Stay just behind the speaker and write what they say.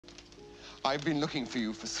I've been looking for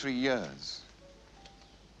you for 3 years.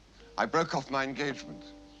 I broke off my engagement.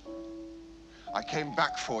 I came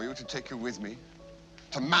back for you to take you with me,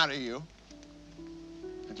 to marry you.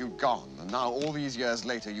 And you've gone, and now all these years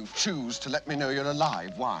later, you choose to let me know you're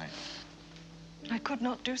alive. Why? I could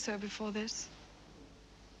not do so before this.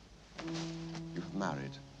 You've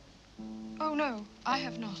married. Oh, no, I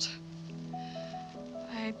have not.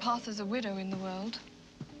 I pass as a widow in the world.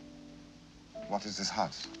 What is this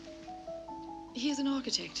house? He is an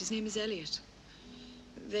architect. His name is Elliot.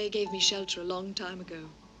 They gave me shelter a long time ago.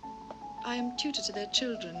 I am tutor to their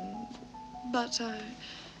children, but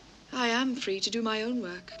I am free to do my own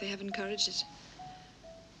work. They have encouraged it.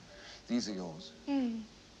 These are yours?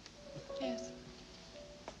 Yes.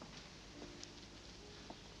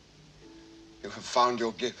 You have found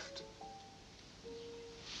your gift.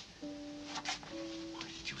 Why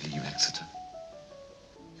did you leave Exeter?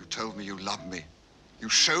 You told me you loved me. You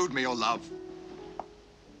showed me your love.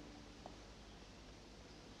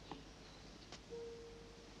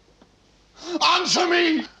 Answer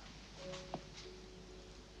me!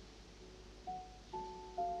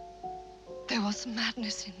 There was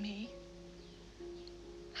madness in me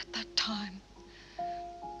at that time.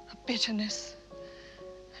 A bitterness,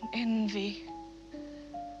 an envy.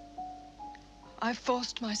 I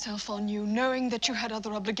forced myself on you, knowing that you had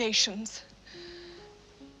other obligations.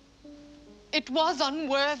 It was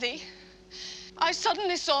unworthy. I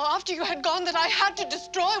suddenly saw, after you had gone, that I had to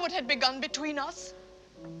destroy what had begun between us.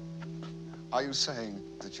 Are you saying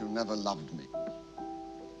that you never loved me?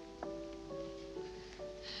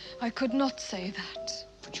 I could not say that.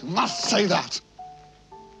 But you must say that.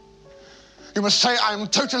 You must say I am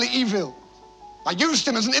totally evil. I used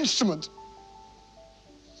him as an instrument.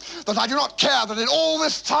 That I do not care that in all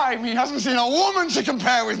this time he hasn't seen a woman to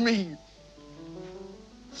compare with me.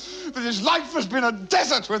 That his life has been a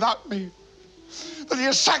desert without me. That he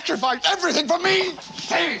has sacrificed everything for me.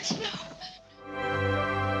 Say it. No.